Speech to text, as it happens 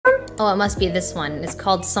Oh, it must be this one. It's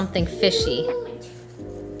called something fishy.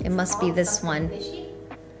 It must be this one.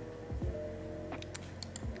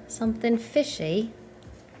 Something fishy.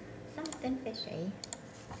 Something fishy.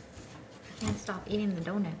 I can't stop eating the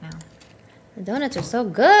donut now. The donuts are so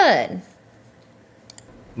good.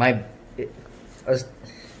 The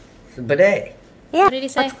bidet. Yeah. What did he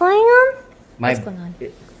say? What's going on? What's going on?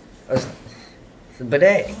 The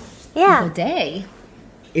bidet. Yeah. Bidet?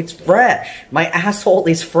 It's fresh. My asshole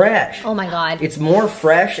is fresh. Oh my god. It's more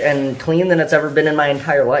fresh and clean than it's ever been in my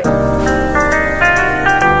entire life.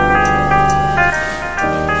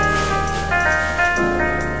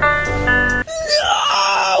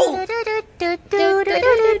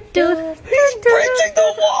 He's breaking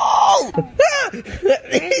the wall!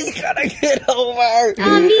 He's gonna get over!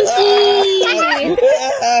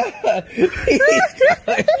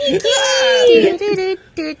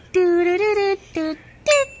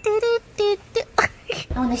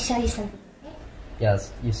 I want to show you something.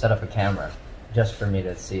 Yes, you set up a camera just for me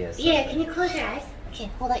to see us. Yeah, can you close your eyes? Okay,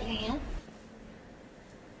 hold out your hand.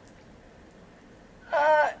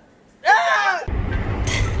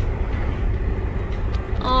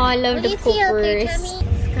 Oh, I love the poopers. The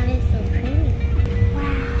sky is so pretty.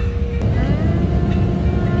 Wow.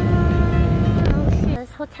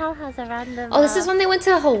 This hotel has a random... Oh, this is when they went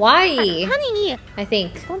to Hawaii. Honey! I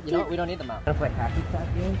think. You know what? We don't need the map. I'm gonna play Happy Cat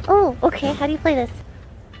game. Oh, okay. How do you play this?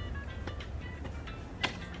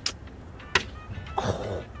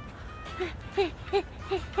 Oh. Honey,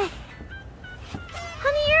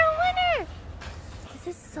 you're a winner! This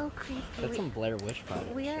is so creepy. That's some Blair Witch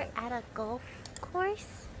vibe. We are at a golf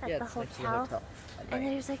course at the It's like the hotel. And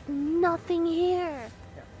there's like nothing here.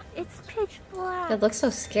 Yeah. It's pitch black. It looks so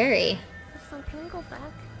scary. So can we go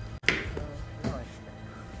back?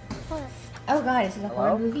 What? Oh god, this is a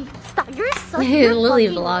horror movie. Stop! You're such a Lily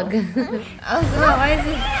fucking vlog. Oh god, why is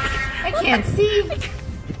it? I can't see.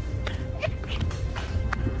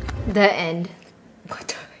 The end.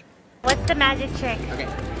 What? What's the magic trick? Okay.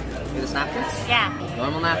 Do this napkin? Yeah.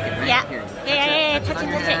 Normal napkin, right? Yeah. Here. Yeah. Touch it.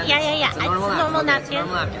 Yeah. It's a normal napkin. Normal Okay, napkin. it's a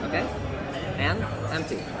normal napkin, okay? And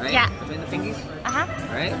empty, right? Yeah. Between the fingies? Uh-huh.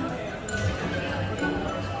 Alright?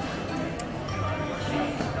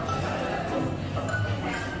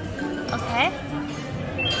 Okay.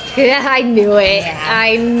 Yeah, I knew it.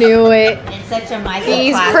 I knew it. It's such a Michael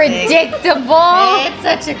He's classic. predictable. It's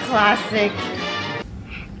such a classic.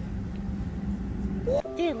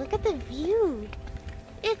 Dude, look at the view.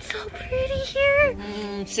 It's so pretty here.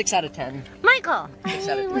 6 out of 10. Michael, Six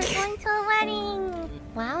out hey, of we're 10. going to a wedding.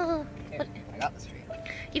 Wow. Here, I got this for you.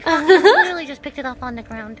 You literally just picked it up on the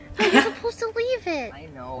ground. You're supposed to leave it. I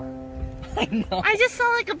know. I know. I just saw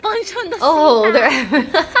like a bunch on the Oh, seat. they're...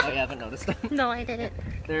 Oh, you haven't noticed them? No, I didn't.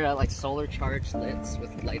 They're like solar charged lids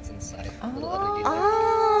with lights inside. Little LED lights.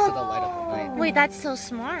 Oh. So they'll light up at night. Wait, that's so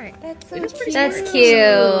smart. It is pretty That's smart.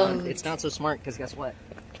 cute. It's not so smart because guess what?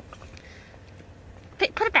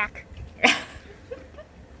 Put it back.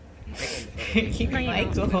 Keep No, you're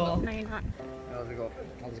Michael. not. No, you're not. All the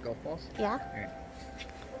golf balls? Yeah.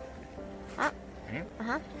 Alright.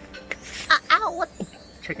 Uh-huh. Ow, what?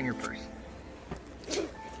 Check in your purse.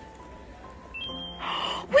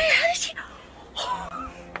 Wait, how did she...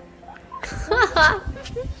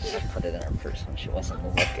 Put it in her purse when she wasn't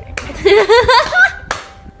looking.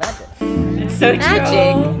 Magic. It's so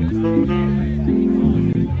Magic. true.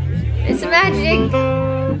 It's magic.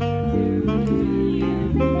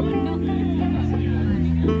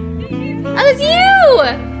 That was you!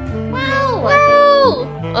 Wow! Wow!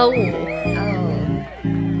 Oh.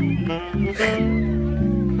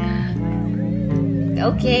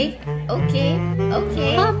 Okay. Okay.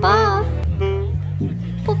 Okay. Papa.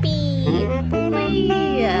 Poopy. Poopy.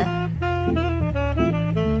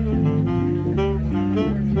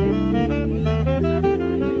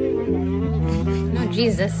 Oh,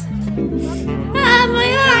 Jesus. Ah, my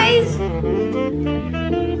eyes!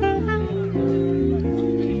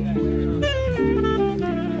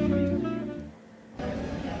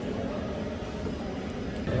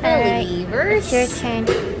 Believers. It's your turn.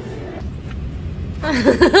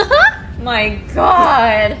 My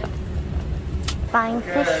God. Buying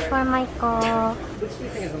fish for Michael. Which do you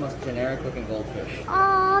think is the most generic looking goldfish?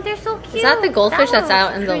 Oh, they're so cute. Is that the goldfish That that's one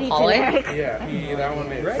out looks in the pretty hallway? generic. Yeah, that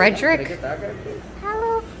one is. Frederick? Did I get that guy?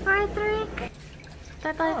 Hello, Frederick.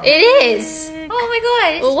 Bye-bye. It is. Oh my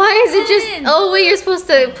gosh. Well, why is it just... Oh, wait, you're supposed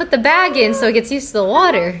to put the bag in so it gets used to the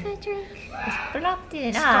water. Frederick. Dropped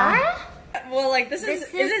it. Star? Well, like this is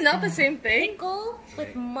it not the same thing? Pickle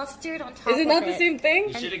with mustard on top. Is it not the same thing?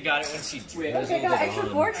 You should have got it when she did. They got extra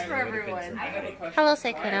forks for everyone. Hello,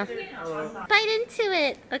 Saikuno. Bite into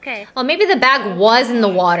it. Okay. Well, maybe the bag was in the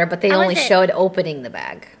water, but they How only is it? showed opening the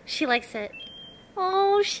bag. She likes it.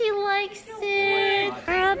 Oh, she likes it.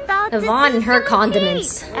 We're about Yvonne to and her see some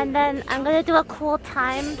condiments. cake. And then I'm gonna do a cool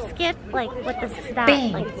time skip, like with the snap.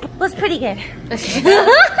 Bang. Like, was pretty good.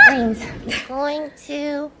 Brains. Going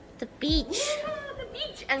to the beach. The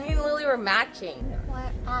beach, and me and Lily were matching. We're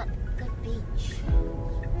at the beach.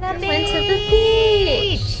 Went to the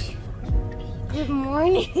beach. Good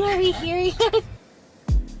morning. Are we here yet?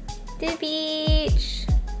 The beach.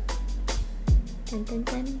 Dun, dun,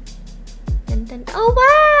 dun. Dun, dun. Oh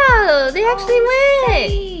wow! They actually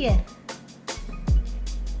went.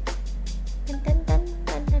 Dun, dun, dun,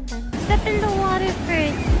 dun, dun, dun. Step in the water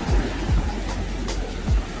first.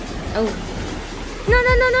 Oh. No.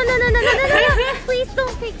 Please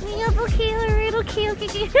don't pick me up, okay? Alright,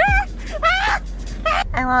 okay.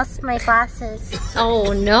 I lost my glasses.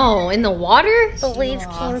 Oh no! In the water? The waves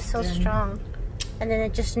came so strong. And then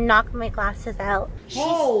it just knocked my glasses out.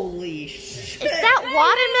 Holy shit! Is that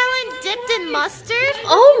watermelon dipped in mustard?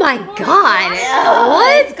 Oh my god!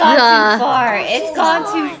 What? It's gone too far. It's gone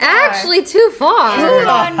too far. Actually, too far.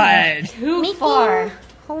 God. Too far.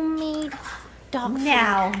 Homemade dog food.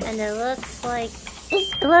 Now. And it looks like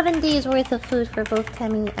 11 days worth of food for both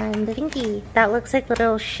Temmie and the Pinky. That looks like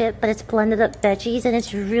little shit, but it's blended up veggies and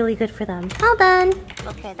it's really good for them. All done.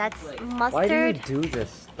 Okay, that's mustard. Why do you do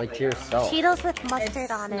this, like, to yourself? Cheetos with mustard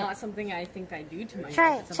on it. Not something I think I do to myself.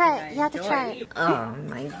 Try it, It's try something it. You have to I try enjoy. it. Oh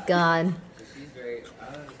my god.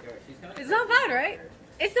 It's not bad, right?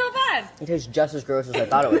 It's not bad. It tastes just as gross as I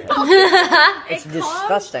thought it would. It's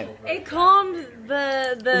disgusting. It calmed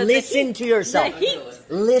the Listen to yourself. the heat.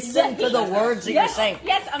 Listen to the words that you're saying.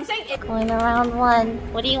 Yes, I'm saying it. Going around one.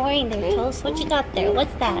 What are you wearing there, Toast? What you got there?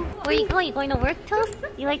 What's that? Where are you going? You going to work, Toast?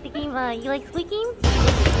 You like the game? You like squeaking?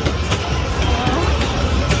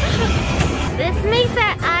 This makes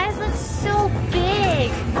our eyes look so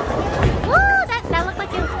big. Woo! That looked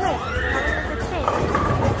like it was good. That looked like it's big.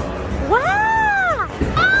 Wow!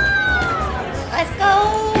 Ah! Let's go.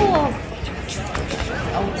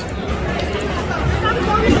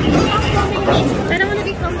 I don't want to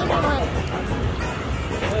be filmed anymore.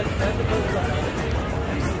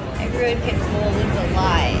 Everyone can fool is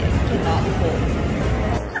alive. Cannot fool.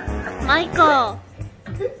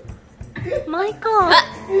 Michael!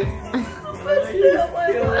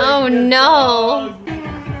 Oh no!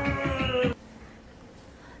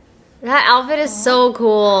 That outfit is so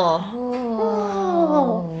cool.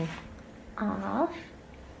 Oh. Aw.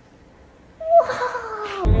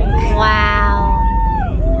 Wow.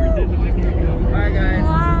 Alright guys,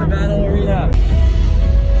 this is the battle arena.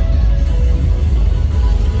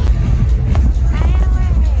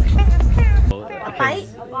 Bite?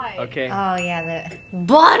 Okay. Oh yeah,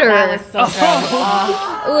 Butter! that was so gross.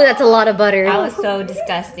 Oh, Ooh, that's a lot of butter. that was so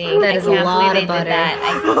disgusting. That is I a can't lot believe of they did butter. that.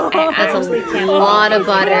 I That's honestly a can't lot of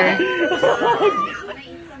believe they butter. did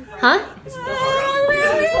Huh?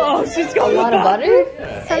 Oh, she's got A lot of butter?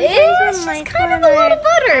 Sometimes It's when just Michael kind of and a lot I- of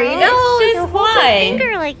butter, you know? Just Hold why? your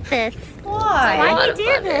finger like this. Why? Why lot do of you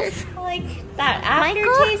do butter. this? Like that Michael?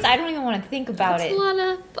 aftertaste? I don't even want to think about It's it. a lot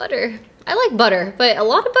of butter. I like butter, but a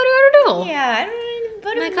lot of butter, I don't know. Yeah, I don't Oh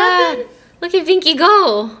butter my nothing. god. Look at Vinky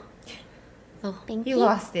go. Pinky? You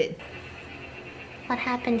lost it. What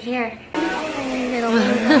happened here? Little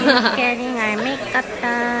Pinky's getting our makeup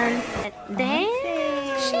done. Then,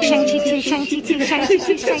 Shang-Chi 2, Shang-Chi 2, Shang-Chi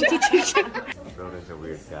 2, Shang-Chi 2, Brodin's a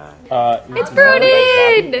weird guy. It's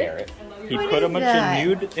Brodin! He put a bunch that? of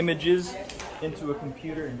nude images into a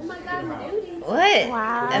computer and What?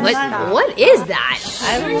 Wow. What is that?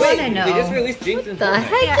 I want to know. They just released Jinx and The Here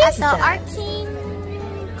heck at is the that? Arcane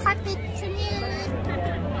Carpet Community.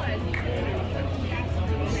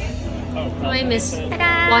 I miss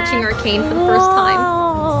watching Arcane for the first time.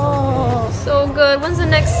 Oh, So good. When's the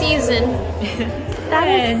next season? that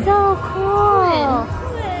is so cool.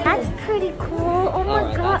 That's pretty cool. Oh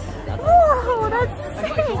my god. Whoa, that's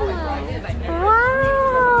sick.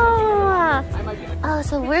 Wow. Oh,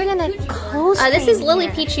 so we're gonna coast. This is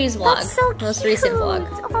LilyPiChu's vlog. That's so Most recent cute.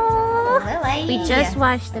 vlog. Aw. Lily. We just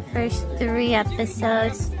watched the first 3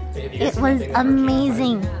 episodes. It was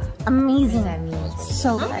amazing. Amazing.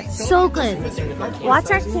 So good. So good.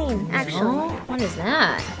 Watch Arcane, actually. Oh, what is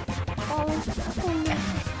that?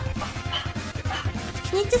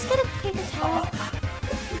 Can you just get a paper towel?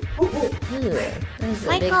 Ooh, that is a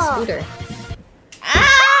big Michael. scooter.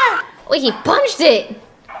 Ah! Wait, he punched it!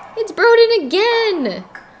 It's Brodin again!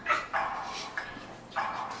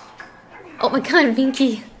 Oh my god,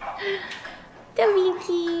 Vinky. The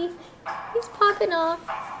Vinky. He's popping off.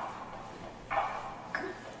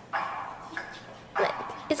 What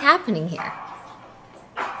is happening here?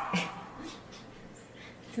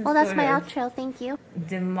 Well, that's my outro. Thank you.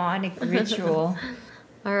 Demonic ritual.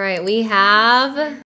 All right, we have